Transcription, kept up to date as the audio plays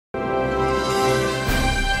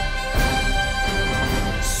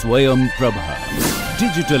Swayam Prabha.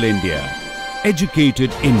 Digital India.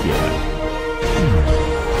 Educated India.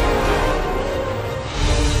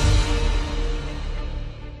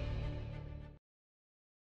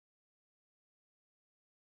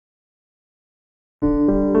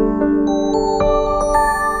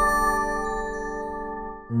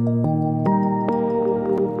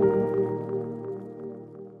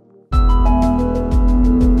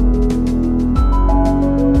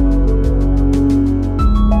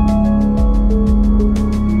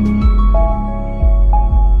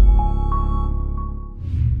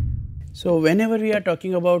 So, whenever we are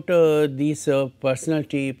talking about these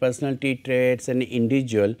personality traits and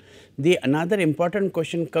individual, the another important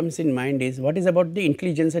question comes in mind is what is about the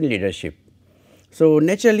intelligence and leadership. So,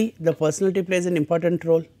 naturally the personality plays an important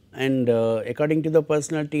role, and according to the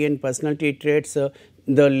personality and personality traits,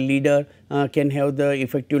 the leader can have the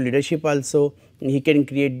effective leadership also, he can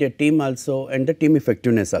create the team also and the team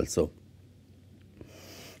effectiveness also.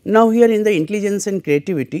 Now, here in the intelligence and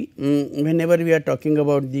creativity, whenever we are talking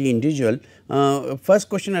about the individual, first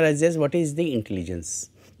question arises, what is the intelligence?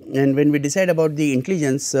 And when we decide about the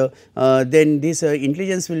intelligence, then this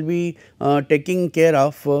intelligence will be taking care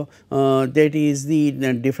of that is the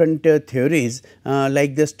different theories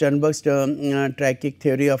like the Sternberg's trichic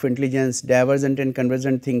theory of intelligence, divergent and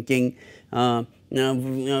convergent thinking.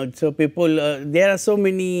 So, people there are so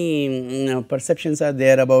many perceptions are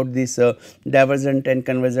there about this divergent and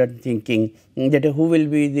convergent thinking, that who will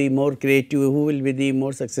be the more creative, who will be the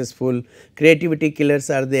more successful, creativity killers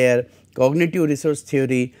are there, cognitive resource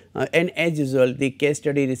theory, and as usual the case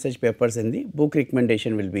study research papers and the book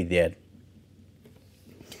recommendation will be there.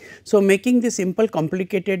 So, making the simple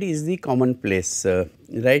complicated is the commonplace,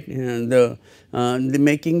 right. The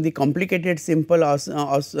making the complicated simple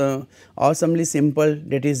awesomely simple,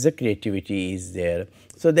 that is the creativity is there.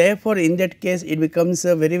 So, therefore, in that case it becomes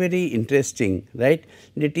very interesting, right.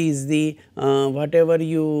 That is the whatever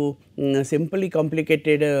you simply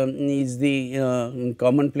complicated is the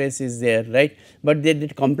commonplace is there, right. But the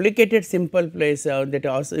complicated simple place that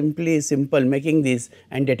are simply simple making this,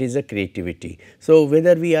 and that is a creativity. So,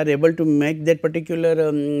 whether we are able to make that particular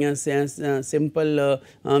simple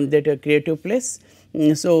that creative place,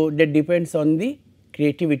 so that depends on the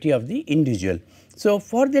creativity of the individual. So,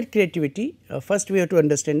 for that creativity first we have to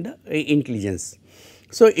understand the intelligence.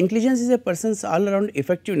 So, intelligence is a person's all around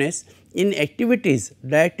effectiveness in activities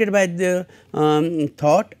directed by the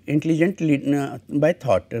thought, intelligent by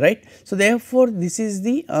thought, right. So, therefore, this is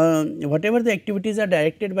the whatever the activities are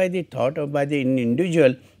directed by the thought or by the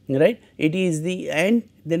individual, right, it is the, and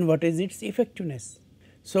then what is its effectiveness.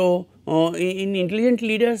 So, in intelligent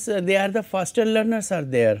leaders they are the faster learners are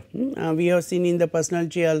there, we have seen in the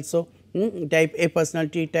personality also. Type A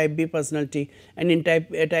personality, type B personality, and in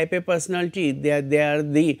type A personality they are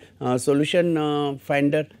the solution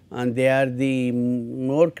finder, and they are the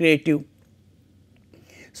more creative.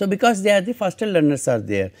 So, because they are the faster learners are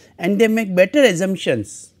there, and they make better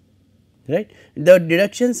assumptions, right. The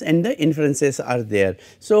deductions and the inferences are there.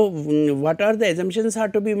 So, what are the assumptions are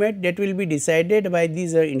to be made, that will be decided by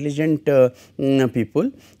these intelligent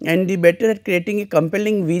people, and the better at creating a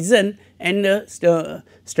compelling vision and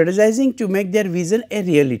strategizing to make their vision a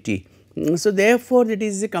reality. So, therefore, that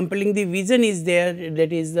is compelling the vision is there,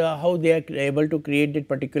 that is how they are able to create that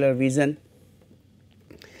particular vision.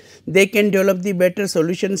 They can develop the better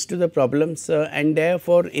solutions to the problems, and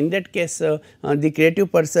therefore, in that case the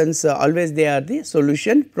creative persons always they are the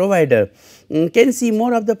solution provider, can see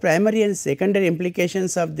more of the primary and secondary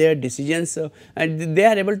implications of their decisions, and they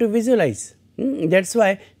are able to visualize. That is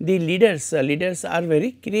why the leaders are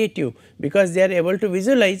very creative, because they are able to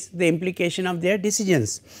visualize the implication of their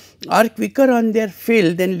decisions, are quicker on their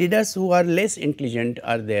field than leaders who are less intelligent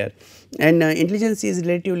are there. And intelligence is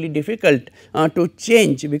relatively difficult to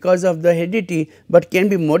change because of the heredity, but can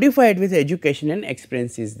be modified with education and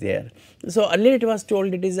experience is there. So, earlier it was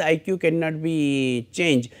told it is IQ cannot be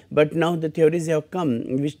changed, but now the theories have come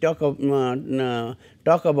which talk about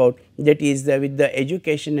that is with the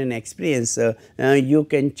education and experience you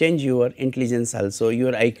can change your intelligence also,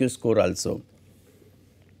 your IQ score also.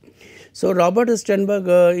 So, Robert Sternberg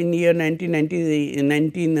in year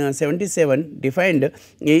 1977 defined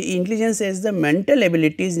intelligence as the mental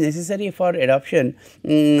abilities necessary for adoption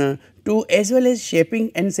to as well as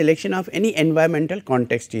shaping and selection of any environmental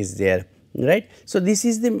context is there, right. So, this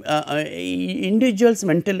is the individual's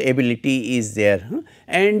mental ability is there,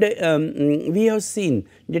 and we have seen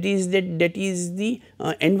that is the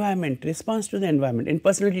environment, response to the environment and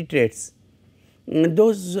personality traits.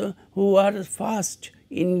 Those who are fast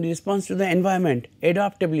in response to the environment,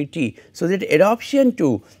 adaptability. So, that adoption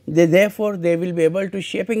too, therefore, they will be able to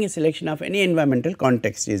shaping a selection of any environmental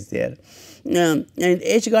context is there. And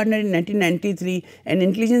H. Gardner in 1993, and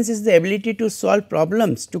intelligence is the ability to solve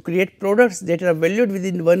problems, to create products that are valued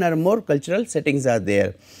within one or more cultural settings are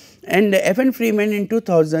there. And F. N. Freeman in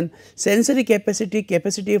 2000, sensory capacity,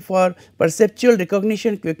 capacity for perceptual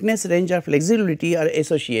recognition, quickness, range or flexibility or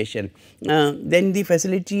association. Then the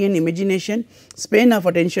facility and imagination, span of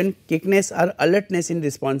attention, quickness or alertness in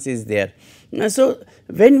response is there. So,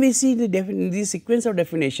 when we see the sequence of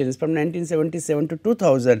definitions from 1977 to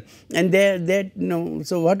 2000, and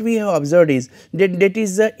so what we have observed is that it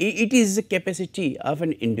is the capacity of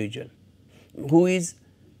an individual who is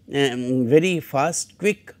very fast,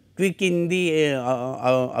 quick in the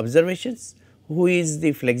observations, who is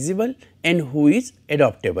the flexible and who is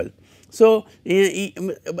adaptable. So,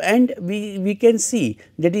 and we can see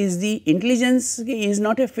that is the intelligence is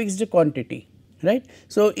not a fixed quantity, right.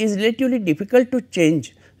 So, is relatively difficult to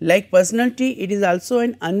change. Like personality, it is also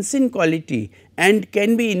an unseen quality and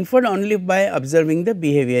can be inferred only by observing the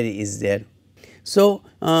behavior is there. So,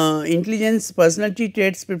 intelligence, personality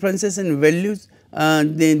traits, preferences and values,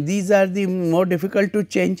 these are the more difficult to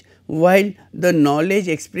change, while the knowledge,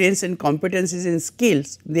 experience and competencies and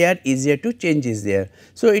skills, they are easier to change is there.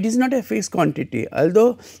 So, it is not a fixed quantity,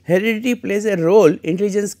 although heredity plays a role,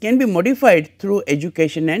 intelligence can be modified through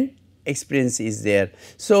education and experience is there.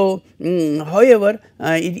 So, however,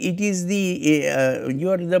 it is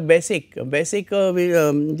the basic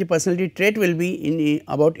the personality trait will be in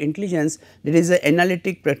about intelligence, that is the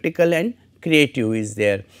analytic, practical and creative is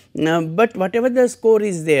there. But whatever the score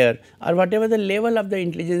is there or whatever the level of the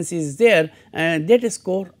intelligence is there, that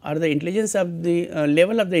score or the intelligence of the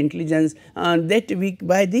level of the intelligence, that we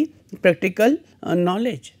by the practical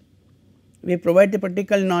knowledge. We provide the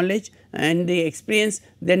practical knowledge and the experience,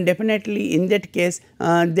 then definitely in that case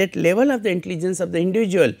that level of the intelligence of the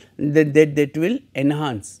individual that will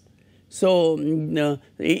enhance. So,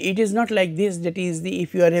 it is not like this, that is the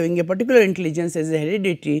if you are having a particular intelligence as a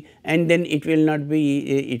heredity and then it will not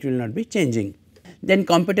be changing. Then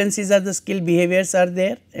competencies are the skill behaviors are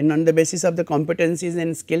there, and on the basis of the competencies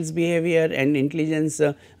and skills behavior and intelligence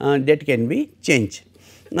that can be changed.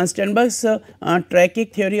 Now, Sternberg's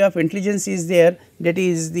trichic theory of intelligence is there, that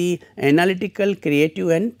is the analytical, creative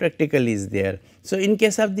and practical is there. So, in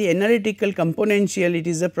case of the analytical componential, it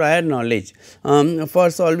is a prior knowledge for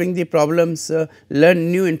solving the problems, learn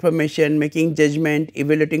new information, making judgment,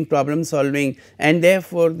 evaluating problem solving, and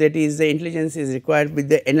therefore, that is the intelligence is required with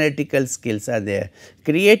the analytical skills are there.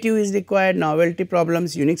 Creative is required, novelty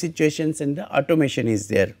problems, unique situations and the automation is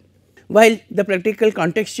there, while the practical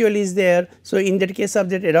contextual is there. So, in that case of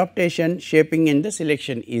that adaptation, shaping and the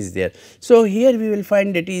selection is there. So, here we will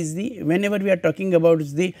find that is the whenever we are talking about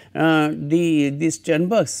the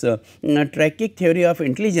Sternberg's trichic theory of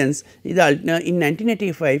intelligence, in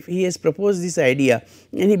 1985 he has proposed this idea,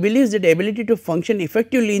 and he believes that the ability to function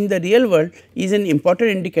effectively in the real world is an important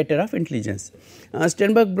indicator of intelligence.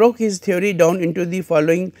 Sternberg broke his theory down into the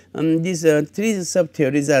following these three sub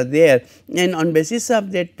theories are there, and on basis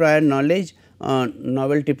of that prior knowledge,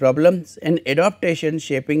 novelty problems and adaptation,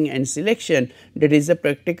 shaping and selection, that is the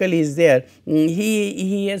practical is there,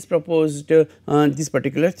 he has proposed this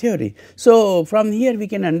particular theory. So, from here we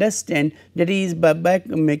can understand that is by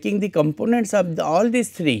making the components of all these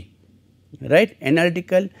three, right,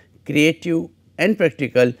 analytical, creative and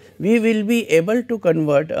practical, we will be able to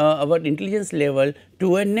convert our intelligence level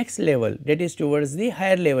to a next level, that is towards the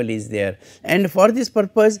higher level is there. And for this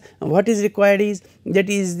purpose, what is required is that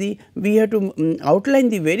is we have to outline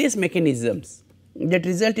the various mechanisms that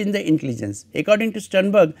result in the intelligence. According to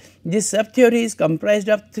Sternberg, this sub theory is comprised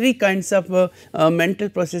of three kinds of mental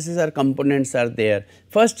processes or components are there.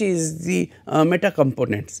 First is the meta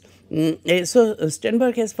components. So,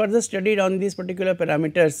 Sternberg has further studied on these particular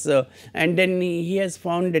parameters, and then he has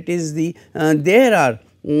found that is there are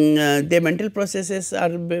the mental processes are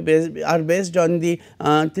based on the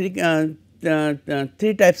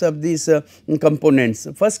three types of these components.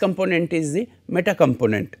 First component is the meta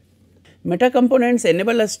component. Meta components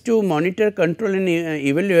enable us to monitor, control and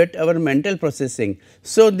evaluate our mental processing,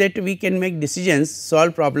 so that we can make decisions,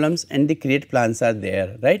 solve problems and the create plans are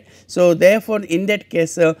there, right. So, therefore, in that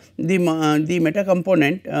case the meta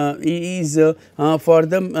component is for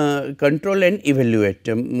the control and evaluate,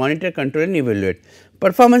 monitor, control and evaluate.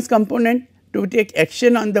 Performance component to take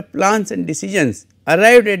action on the plans and decisions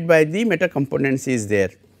arrived at by the meta components is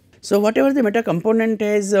there. So, whatever the meta component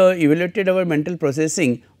has evaluated our mental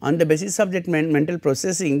processing, on the basis of that mental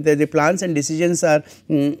processing, the plans and decisions are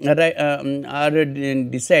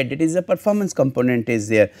decided. It is a performance component is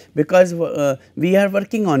there, because we are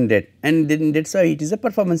working on that, and then that is why it is a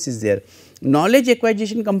performance is there. Knowledge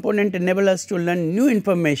acquisition component enable us to learn new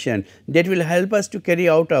information that will help us to carry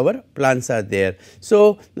out our plans are there.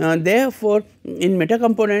 So, therefore, in meta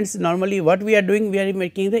components normally what we are doing, we are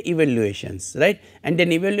making the evaluations, right, and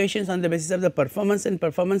then evaluations on the basis of the performance and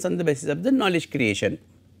performance on the basis of the knowledge creation.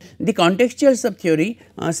 The contextual subtheory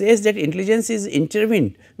says that intelligence is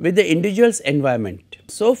intertwined with the individual's environment.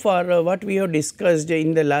 So far what we have discussed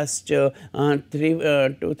in the last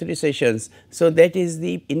 2-3 sessions, so that is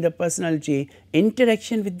the in the personality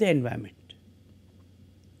interaction with the environment.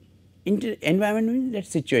 Environment means that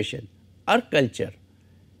situation or culture,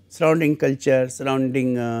 surrounding culture,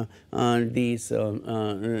 surrounding the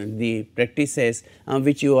practices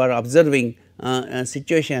which you are observing,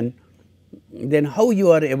 situation, then how you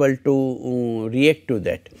are able to react to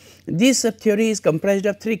that. This theory is comprised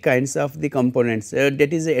of 3 kinds of the components,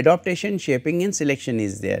 that is adaptation, shaping and selection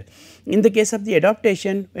is there. In the case of the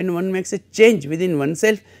adaptation, when one makes a change within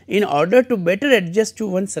oneself in order to better adjust to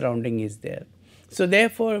one's surrounding is there. So,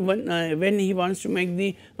 therefore, when he wants to make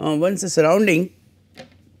the one's surrounding,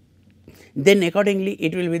 then accordingly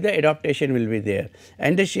it will be the adaptation will be there,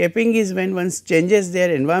 and the shaping is when one changes their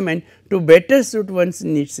environment to better suit one's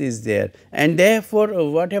needs is there, and therefore,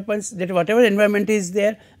 what happens that whatever environment is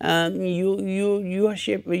there, you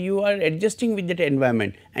are adjusting with that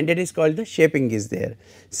environment, and that is called the shaping is there.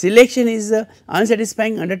 Selection is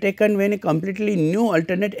unsatisfying undertaken when a completely new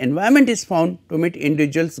alternate environment is found to meet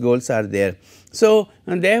individual's goals are there. So,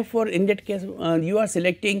 therefore, in that case you are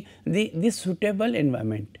selecting the suitable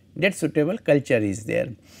environment, that suitable culture is there.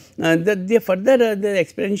 The further the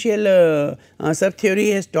experiential sub theory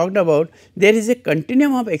has talked about, there is a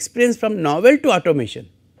continuum of experience from novel to automation.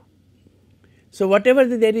 So, whatever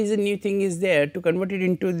there is a new thing is there, to convert it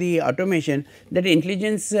into the automation, that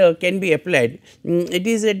intelligence can be applied. It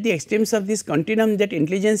is at the extremes of this continuum that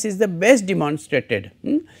intelligence is the best demonstrated.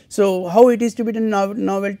 So, how it is to be done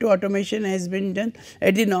novel to automation has been done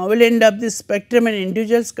at the novel end of the spectrum, and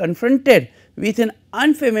individuals confronted with an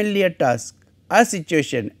unfamiliar task or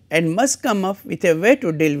situation and must come up with a way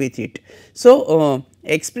to deal with it. So,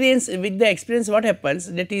 experience with the experience what happens,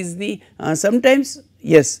 that is the sometimes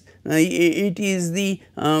yes, it is the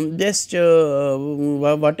just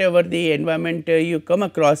whatever the environment you come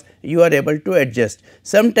across, you are able to adjust.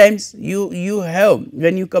 Sometimes you have,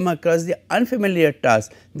 when you come across the unfamiliar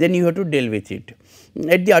task, then you have to deal with it.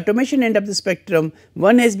 At the automation end of the spectrum,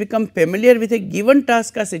 one has become familiar with a given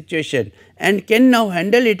task or situation and can now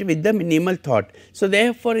handle it with the minimal thought. So,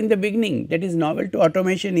 therefore, in the beginning, that is novel to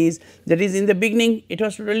automation is, that is in the beginning it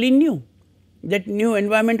was totally new, that new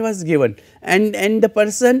environment was given, and the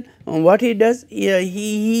person what he does,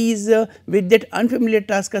 he is with that unfamiliar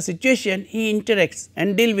task or situation, he interacts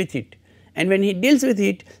and deal with it, and when he deals with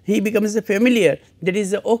it, he becomes familiar, that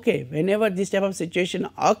is okay, whenever this type of situation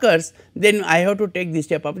occurs, then I have to take this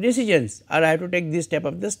type of decisions, or I have to take this type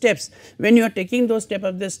of the steps. When you are taking those type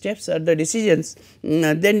of the steps or the decisions,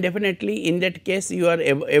 then definitely in that case you are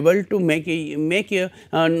able to make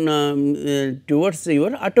towards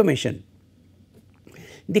your automation.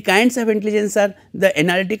 The kinds of intelligence are the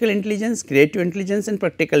analytical intelligence, creative intelligence and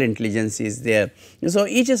practical intelligence is there. So,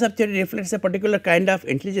 each sub-theory reflects a particular kind of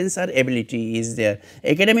intelligence or ability is there.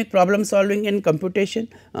 Academic problem solving and computation,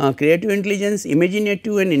 creative intelligence,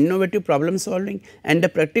 imaginative and innovative problem solving, and the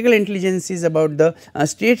practical intelligence is about the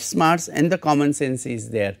street smarts and the common sense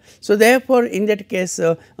is there. So, therefore, in that case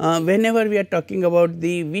whenever we are talking about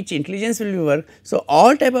the which intelligence will be work, so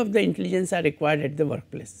all type of the intelligence are required at the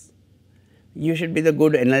workplace. You should be the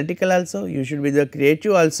good analytical also, you should be the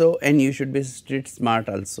creative also, and you should be street smart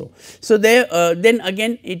also. So, there then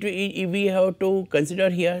again we have to consider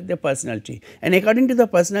here the personality, and according to the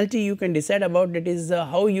personality you can decide about, that is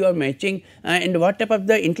how you are matching and what type of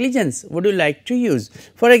the intelligence would you like to use.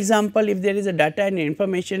 For example, if there is a data and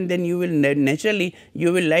information, then you will naturally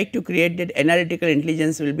you will like to create that analytical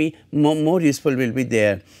intelligence will be more useful will be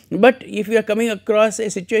there. But if you are coming across a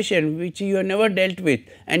situation which you have never dealt with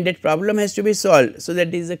and that problem has to be solved, so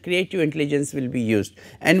that is the creative intelligence will be used,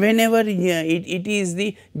 and whenever it is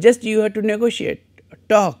the just you have to negotiate,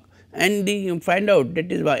 talk and find out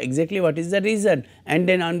that is exactly what is the reason, and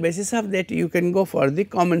then on basis of that you can go for the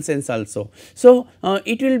common sense also. So,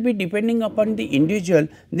 it will be depending upon the individual,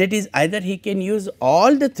 that is either he can use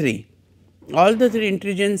all the three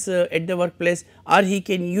intelligence at the workplace, or he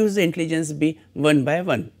can use the intelligence be one by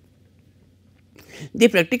one. The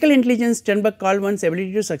practical intelligence Sternberg called one's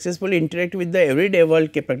ability to successfully interact with the everyday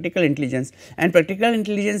world practical intelligence, and practical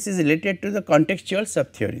intelligence is related to the contextual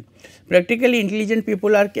subtheory. Practically intelligent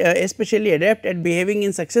people are especially adept at behaving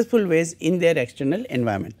in successful ways in their external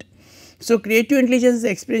environment. So, creative intelligence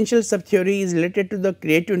experiential subtheory is related to the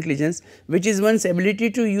creative intelligence, which is one's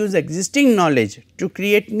ability to use existing knowledge to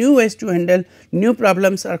create new ways to handle new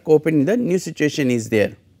problems or cope in the new situation is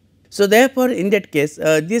there. So, therefore, in that case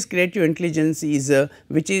this creative intelligence is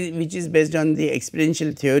which is based on the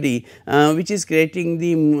experiential theory, which is creating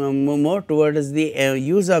the more towards the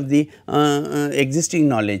use of the existing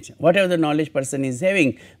knowledge, whatever the knowledge person is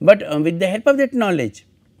having, but with the help of that knowledge.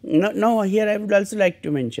 Now, here I would also like to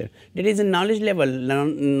mention there is a knowledge level,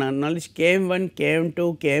 knowledge KM1,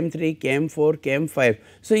 KM2, KM3, KM4, KM5.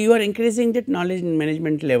 So, you are increasing that knowledge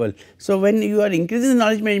management level. So, when you are increasing the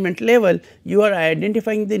knowledge management level, you are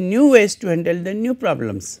identifying the new ways to handle the new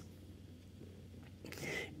problems.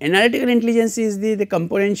 Analytical intelligence is the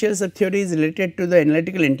componential subtheory is related to the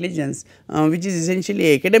analytical intelligence, which is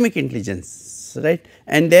essentially academic intelligence, right.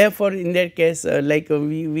 And therefore, in that case like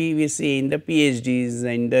we see in the PhDs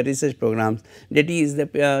and the research programs, that is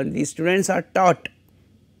the students are taught,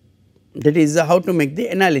 that is how to make the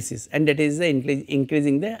analysis, and that is the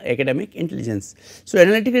increasing the academic intelligence. So,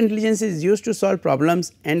 analytical intelligence is used to solve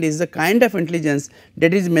problems and is the kind of intelligence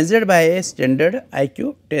that is measured by a standard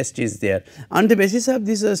IQ test is there. On the basis of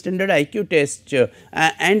this standard IQ test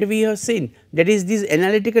and we have seen that is this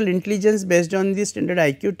analytical intelligence based on the standard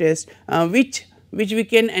IQ test which we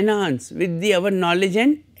can enhance with our knowledge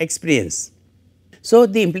and experience. So,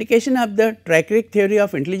 the implication of the tricheric theory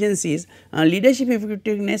of intelligence is leadership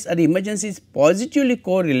effectiveness or emergence is positively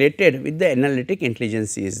correlated with the analytic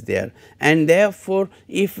intelligence is there, and therefore,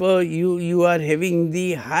 if you are having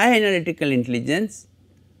the high analytical intelligence,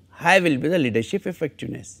 high will be the leadership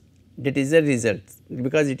effectiveness. That is the result,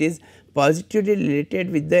 because it is positively related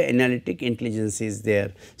with the analytic intelligence is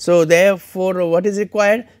there. So, therefore, what is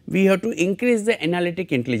required? We have to increase the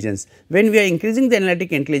analytic intelligence. When we are increasing the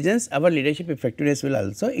analytic intelligence, our leadership effectiveness will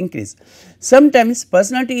also increase. Sometimes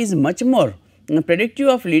personality is much more predictive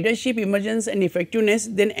of leadership emergence and effectiveness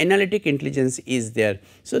than analytic intelligence is there.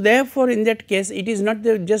 So, therefore, in that case it is not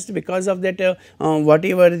just because of that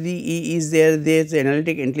whatever the is there, there is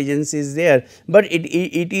analytic intelligence is there, but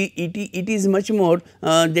it is much more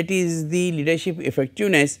that is the leadership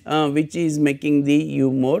effectiveness which is making the you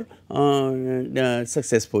more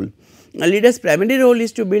successful. A leader's primary role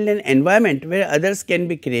is to build an environment where others can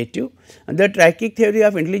be creative. The tricheric theory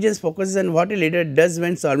of intelligence focuses on what a leader does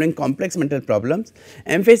when solving complex mental problems,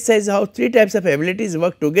 emphasizes how three types of abilities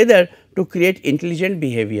work together to create intelligent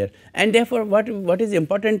behavior. And therefore, what is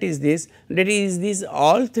important is this, that is this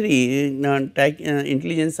all three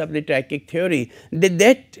intelligence of the tricheric theory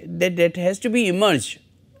that has to be emerged,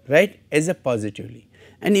 right, as a positively,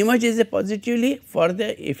 and emerge as a positively for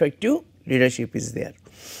the effective leadership is there.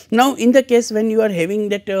 Now, in the case when you are having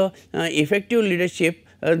that effective leadership,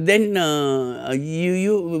 then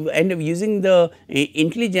you end up using the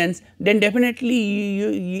intelligence, then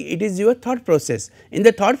definitely it is your thought process. In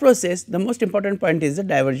the thought process, the most important point is the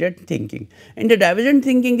divergent thinking, and the divergent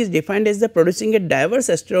thinking is defined as the producing a diverse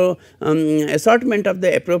assortment of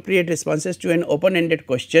the appropriate responses to an open ended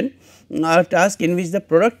question or task in which the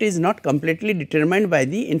product is not completely determined by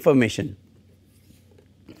the information.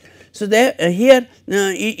 So, there here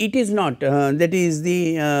it is not that is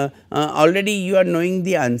the already you are knowing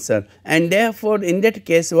the answer, and therefore, in that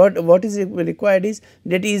case what is required is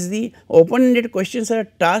that is the open ended questions or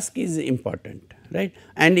task is important, right,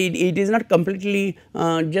 and it is not completely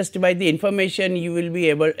just by the information you will be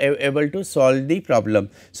able to solve the problem.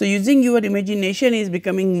 So, using your imagination is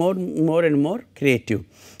becoming more and more creative.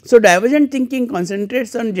 So, divergent thinking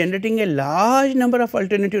concentrates on generating a large number of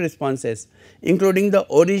alternative responses, including the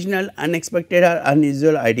original, unexpected or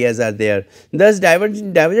unusual ideas are there. Thus,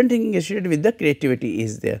 divergent thinking associated with the creativity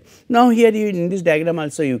is there. Now, here in this diagram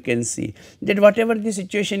also you can see that whatever the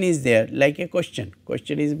situation is there, like a question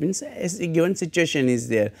is means as a given situation is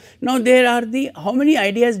there. Now, there are the how many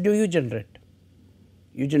ideas do you generate?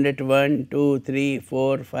 You generate 1, 2, 3,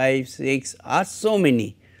 4, 5, 6 or so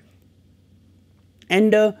many.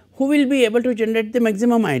 And who will be able to generate the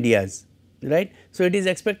maximum ideas, right. So, it is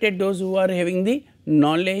expected those who are having the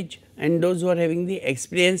knowledge and those who are having the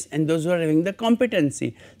experience and those who are having the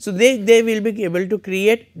competency. So, they will be able to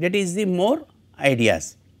create that is the more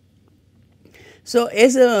ideas. So,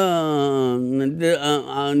 as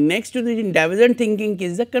next to the divergent thinking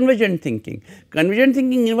is the convergent thinking. Convergent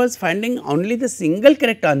thinking involves finding only the single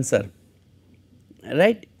correct answer,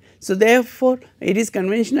 right. So, therefore, it is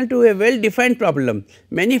conventional to a well defined problem.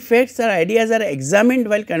 Many facts or ideas are examined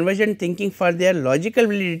while convergent thinking for their logical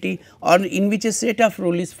validity or in which a set of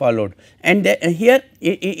rule is followed, and here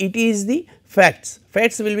it is the facts.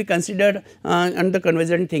 Facts will be considered and the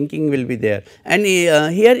convergent thinking will be there, and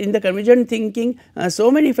here in the convergent thinking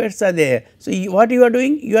so many facts are there. So, what you are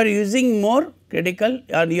doing? You are using more critical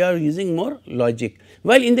or you are using more logic,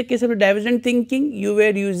 while in the case of divergent thinking you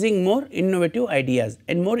were using more innovative ideas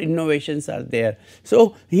and more innovations are there.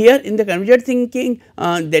 So, here in the convergent thinking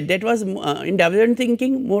that was in divergent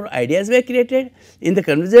thinking more ideas were created, in the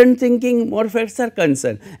convergent thinking more facts are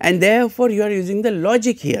concerned, and therefore, you are using the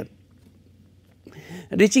logic here.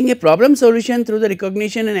 Reaching a problem solution through the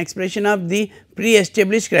recognition and expression of the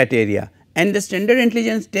pre-established criteria, and the standard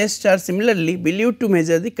intelligence tests are similarly believed to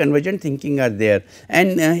measure the convergent thinking are there.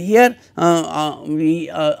 And here we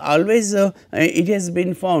always it has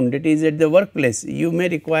been found, it is at the workplace you may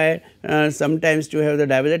require sometimes to have the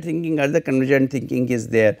divergent thinking or the convergent thinking is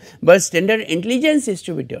there, but standard intelligence is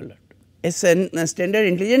to be developed. Standard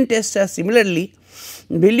intelligence tests are similarly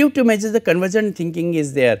believed to measure the convergent thinking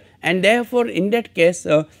is there, and therefore, in that case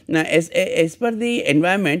as per the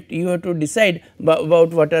environment you have to decide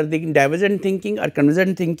about what are the divergent thinking or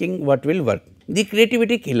convergent thinking, what will work. The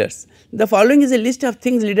creativity killers. The following is a list of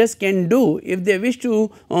things leaders can do if they wish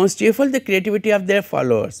to stifle the creativity of their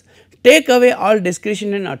followers. Take away all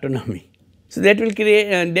discretion and autonomy. So, that will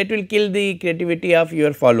create that will kill the creativity of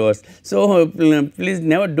your followers. So, please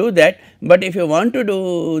never do that, but if you want to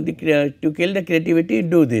do the to kill the creativity,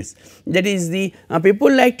 do this. That is the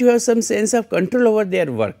people like to have some sense of control over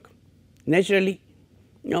their work naturally.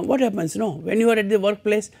 Now, what happens? No, when you are at the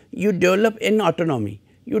workplace you develop an autonomy,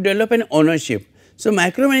 you develop an ownership. So,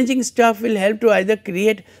 micromanaging staff will help to either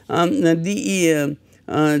create the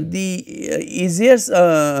easier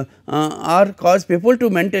or cause people to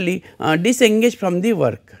mentally disengage from the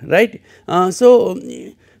work, right. So,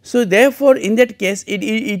 therefore, in that case it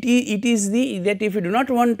is the that if you do not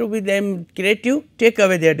want to be them creative, take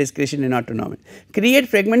away their discretion and autonomy. Create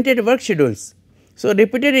fragmented work schedules. So,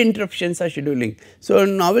 repeated interruptions are scheduling. So,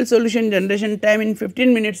 novel solution generation time in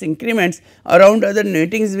 15 minutes increments around other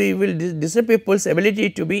meetings we will disturb people's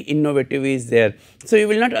ability to be innovative is there. So, you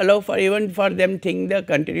will not allow for even for them think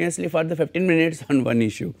continuously for the 15 minutes on one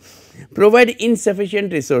issue. Provide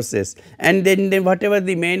insufficient resources, and then whatever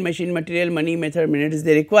the main machine material, money, method, minutes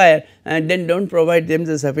they require, and then do not provide them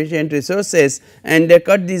the sufficient resources, and they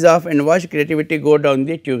cut these off and watch creativity go down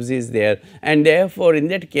the tubes is there. And therefore, in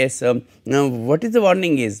that case now what is the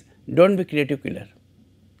warning is, do not be creative killer.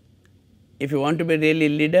 If you want to be really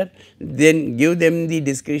leader, then give them the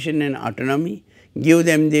discretion and autonomy, give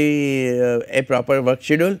them the a proper work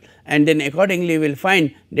schedule, and then accordingly will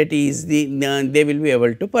find that is the they will be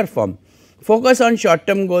able to perform. Focus on short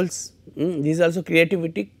term goals, this is also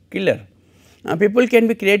creativity killer. People can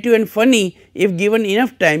be creative and funny if given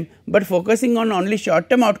enough time, but focusing on only short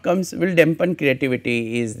term outcomes will dampen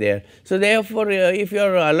creativity is there. So, therefore, if you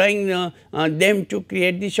are allowing them to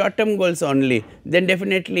create the short term goals only, then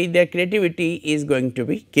definitely their creativity is going to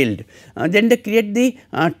be killed. Then they create the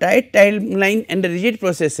tight timeline and the rigid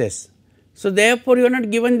processes. So, therefore, you are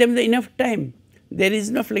not given them the enough time, there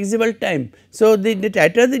is no flexible time. So, the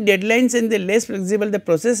tighter the deadlines and the less flexible the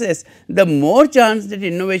processes, the more chance that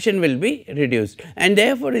innovation will be reduced, and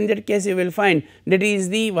therefore, in that case you will find that is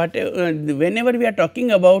the whenever we are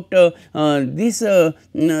talking about the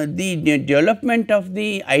development of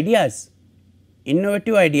the ideas,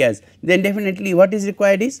 innovative ideas, then definitely what is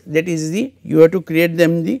required is that is the you have to create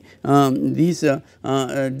them the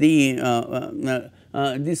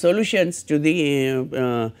the solutions to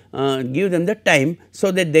the give them the time so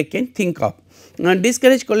that they can think of.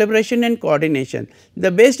 Discourage collaboration and coordination. The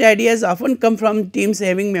best ideas often come from teams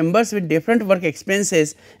having members with different work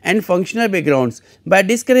experiences and functional backgrounds. By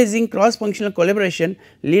discouraging cross functional collaboration,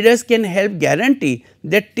 leaders can help guarantee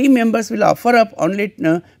that team members will offer up only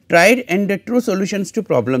tried and true solutions to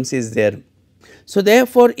problems is there. So,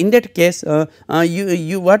 therefore, in that case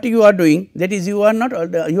what you are doing, that is you are not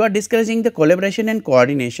you are discouraging the collaboration and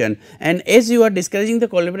coordination, and as you are discouraging the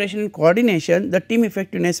collaboration and coordination, the team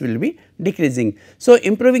effectiveness will be decreasing. So,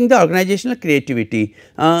 improving the organizational creativity,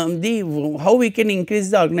 how we can increase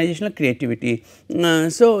the organizational creativity.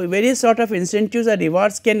 So, various sort of incentives or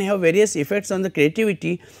rewards can have various effects on the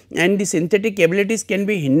creativity, and the synthetic abilities can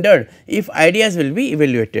be hindered if ideas will be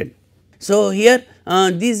evaluated. So, here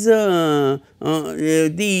what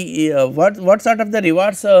sort of the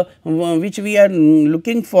rewards which we are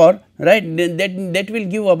looking for, right, that will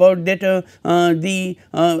give about that the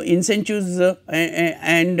incentives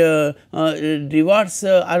and rewards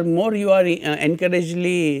are more you are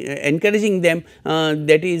encouraging them,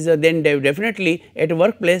 that is then definitely at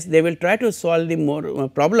workplace they will try to solve the more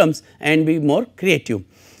problems and be more creative.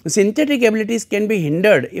 Synthetic abilities can be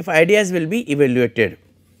hindered if ideas will be evaluated.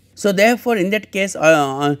 So, therefore, in that case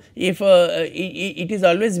if it is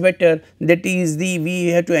always better, that is we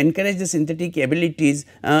have to encourage the synthetic abilities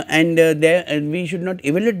and we should not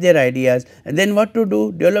evaluate their ideas. And then what to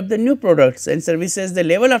do? Develop the new products and services. The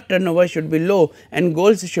level of turnover should be low and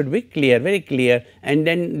goals should be clear, very clear, and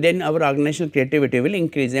then our organizational creativity will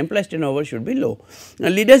increase. Employees turnover should be low.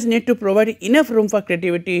 Leaders need to provide enough room for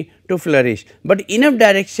creativity to flourish, but enough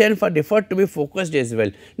direction for effort to be focused as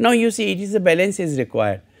well. Now, you see, it is a balance is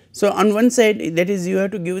required. So, on one side, that is you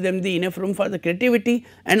have to give them the enough room for the creativity,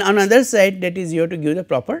 and on other side, that is you have to give the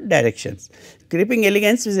proper directions. Creeping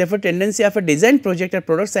elegance is a tendency of a design project or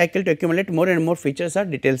product cycle to accumulate more and more features or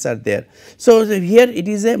details are there. So, here it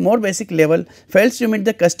is a more basic level, fails to meet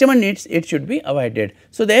the customer needs, it should be avoided.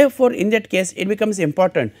 So, therefore, in that case it becomes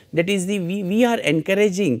important, that is the we are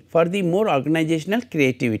encouraging for the more organizational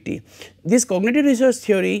creativity. This cognitive resource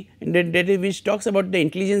theory which talks about the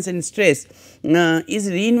intelligence and stress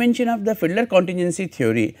is reinvention of the Fiedler contingency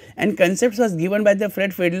theory, and concepts was given by the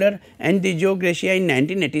Fred Fiedler and the Joe Gracia in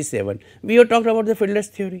 1987. We have talked about the Fiedler's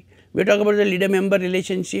theory, we talk about the leader member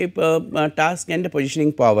relationship, task and the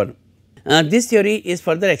positioning power. This theory is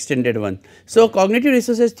further extended one. So, cognitive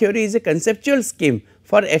resources theory is a conceptual scheme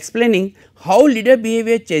for explaining how leader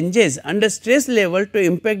behavior changes under stress level to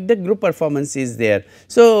impact the group performance is there.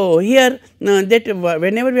 So, here that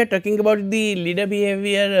whenever we are talking about the leader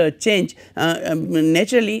behavior change,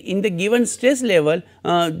 naturally in the given stress level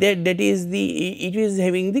that is it is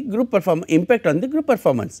having the group impact on the group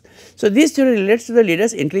performance. So, this theory relates to the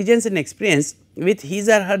leader's intelligence and experience with his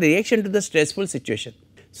or her reaction to the stressful situation.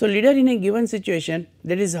 So, leader in a given situation,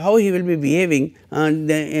 that is how he will be behaving,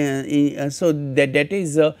 so that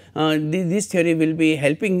is this theory will be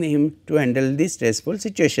helping him to handle this stressful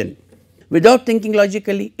situation. Without thinking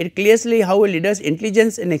logically, it clearly how a leader's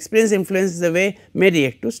intelligence and experience influence the way may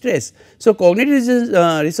react to stress. So, cognitive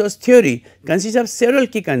resource theory consists of several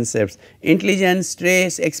key concepts: intelligence,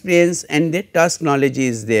 stress, experience, and the task knowledge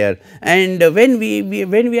is there. And when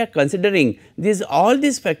we are considering all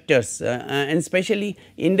these factors and especially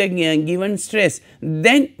in the given stress,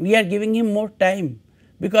 then we are giving him more time.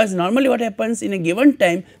 Because normally what happens in a given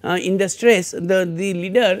time in the stress, the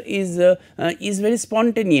leader is very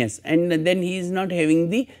spontaneous, and then he is not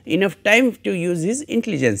having the enough time to use his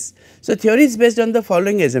intelligence. So, theory is based on the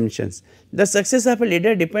following assumptions: the success of a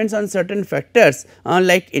leader depends on certain factors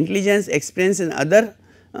like intelligence, experience and other.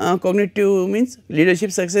 Cognitive means leadership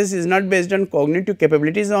success is not based on cognitive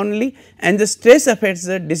capabilities only, and the stress affects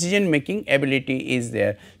the decision making ability is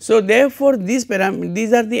there. So, therefore, these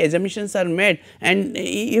are the assumptions are made, and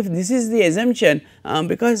if this is the assumption,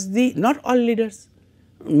 because not all leaders,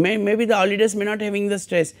 maybe the all leaders may not having the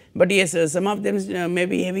stress, but yes, some of them may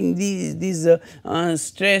be having these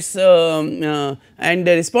stress and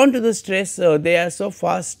respond to the stress, they are so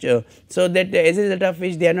fast, so that as a result of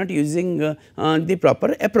which they are not using the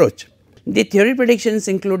proper approach. The theory predictions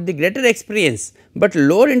include the greater experience, but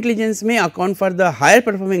lower intelligence may account for the higher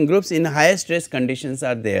performing groups in higher stress conditions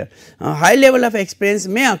are there. High level of experience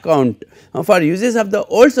may account for uses of the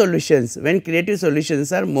old solutions when creative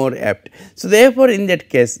solutions are more apt. So, therefore, in that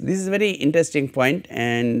case this is very interesting point,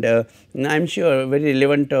 and I am sure very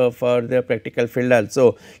relevant for the practical field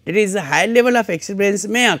also. It is a high level of experience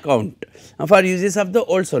may account for uses of the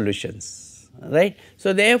old solutions. Right.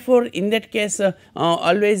 So, therefore, in that case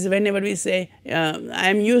always whenever we say I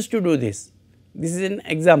am used to do this, this is an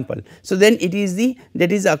example. So, then it is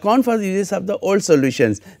that is account for the uses of the old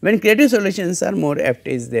solutions when creative solutions are more apt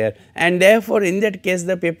is there, and therefore, in that case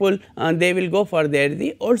the people they will go for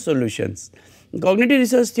the old solutions. Cognitive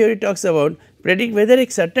resource theory talks about predict whether a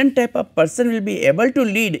certain type of person will be able to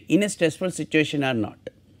lead in a stressful situation or not.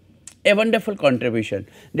 A wonderful contribution,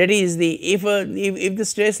 that is if the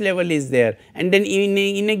stress level is there, and then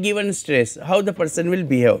in a given stress how the person will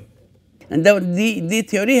behave. And the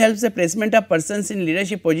theory helps the placement of persons in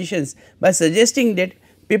leadership positions by suggesting that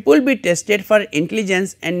people be tested for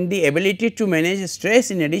intelligence and the ability to manage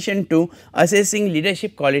stress in addition to assessing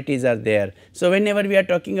leadership qualities are there. So, whenever we are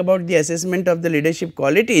talking about the assessment of the leadership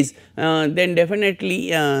qualities, then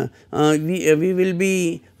definitely we will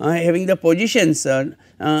be having the positions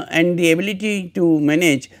and the ability to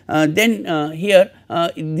manage, then here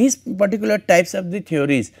these particular types of the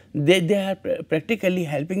theories, they are practically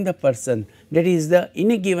helping the person, that is the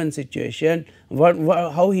in a given situation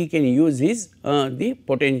how he can use his the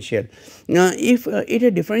potential. If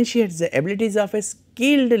it differentiates the abilities of a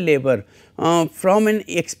skilled labor from an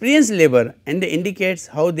experienced labor and indicates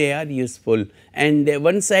how they are useful, and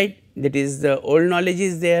one side, that is the old knowledge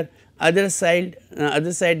is there, other side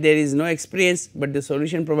there is no experience, but the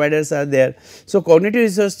solution providers are there. So, cognitive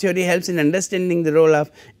resource theory helps in understanding the role of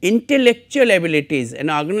intellectual abilities and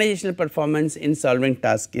organizational performance in solving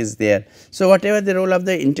tasks is there. So, whatever the role of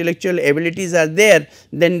the intellectual abilities are there,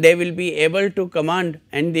 then they will be able to command,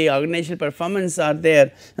 and the organizational performance are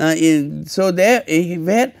there. So, there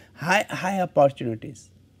where high opportunities,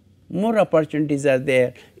 more opportunities are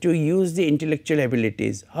there to use the intellectual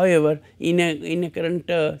abilities. However, in a current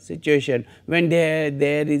situation, when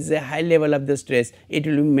there is a high level of the stress, it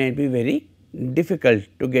will may be very difficult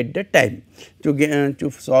to get the time to get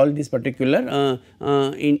to solve this particular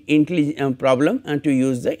problem and to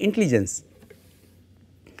use the intelligence.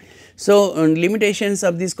 So, limitations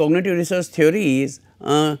of this cognitive resource theory is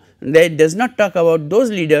that does not talk about those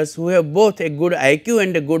leaders who have both a good IQ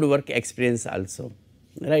and a good work experience also,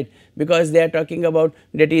 right, because they are talking about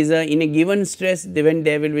that is in a given stress, when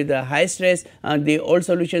there will be the high stress, the old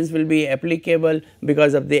solutions will be applicable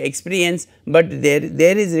because of the experience, but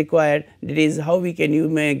there is required, that is how we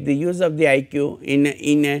can make the use of the IQ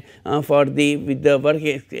in for the with the work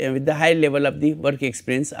with the high level of the work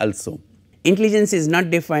experience also. Intelligence is not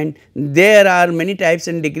defined. There are many types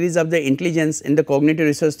and degrees of the intelligence, and the cognitive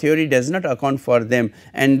resource theory does not account for them,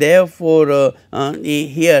 and therefore,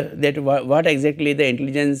 here that what exactly the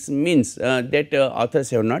intelligence means, that authors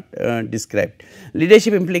have not described.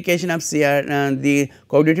 Leadership implication of the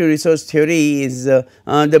cognitive resource theory is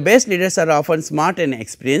the best leaders are often smart and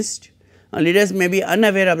experienced. Leaders may be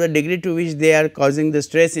unaware of the degree to which they are causing the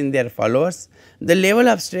stress in their followers. The level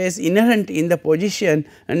of stress inherent in the position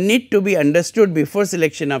need to be understood before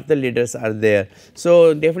selection of the leaders are there.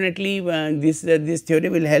 So, definitely this theory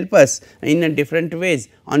will help us in a different ways.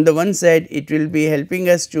 On the one side, it will be helping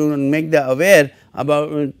us to make the aware about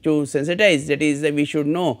to sensitize, that is we should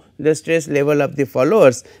know the stress level of the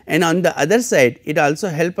followers, and on the other side it also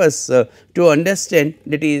help us to understand,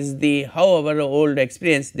 that is the how our old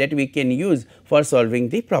experience that we can use for solving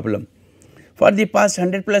the problem. For the past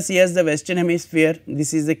 100 plus years, the Western hemisphere,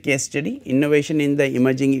 this is a case study, innovation in the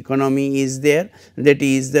emerging economy is there, that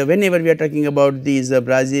is whenever we are talking about these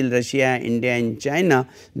Brazil, Russia, India and China,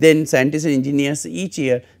 then scientists and engineers each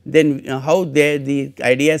year, then how the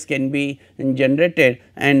ideas can be generated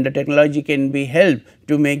and the technology can be helped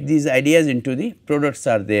to make these ideas into the products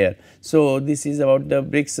are there. So, this is about the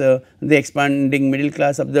BRICS, the expanding middle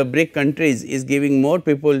class of the BRIC countries is giving more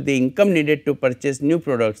people the income needed to purchase new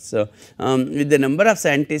products. With the number of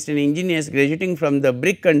scientists and engineers graduating from the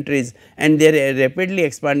BRIC countries and their rapidly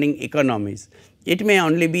expanding economies, it may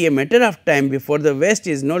only be a matter of time before the West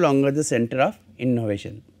is no longer the center of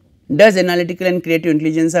innovation. Does analytical and creative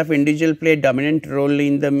intelligence of individual play a dominant role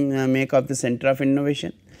in the make of the center of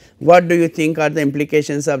innovation? What do you think are the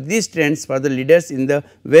implications of these trends for the leaders in the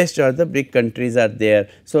West or the BRIC countries are there?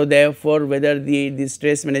 So, therefore, whether the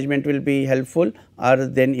stress management will be helpful or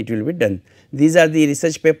then it will be done. These are the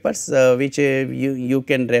research papers which you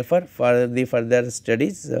can refer for the further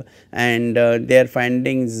studies and their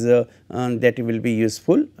findings that will be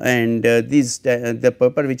useful, and these the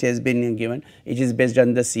paper which has been given, it is based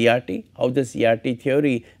on the CRT, how the CRT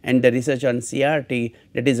theory and the research on CRT,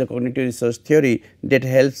 that is a cognitive resource theory, that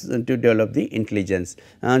helps to develop the intelligence.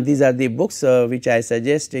 These are the books which I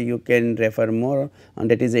suggest you can refer more,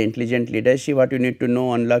 and that is the Intelligent Leadership, what you need to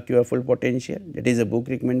know, unlock your full potential, that is a book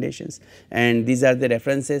recommendations, and these are the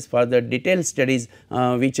references for the detailed studies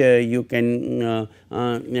which you can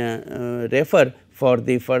refer for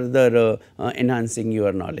the further enhancing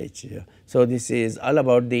your knowledge. So, this is all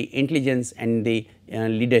about the intelligence and the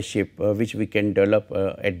leadership which we can develop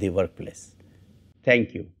at the workplace.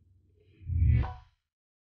 Thank you.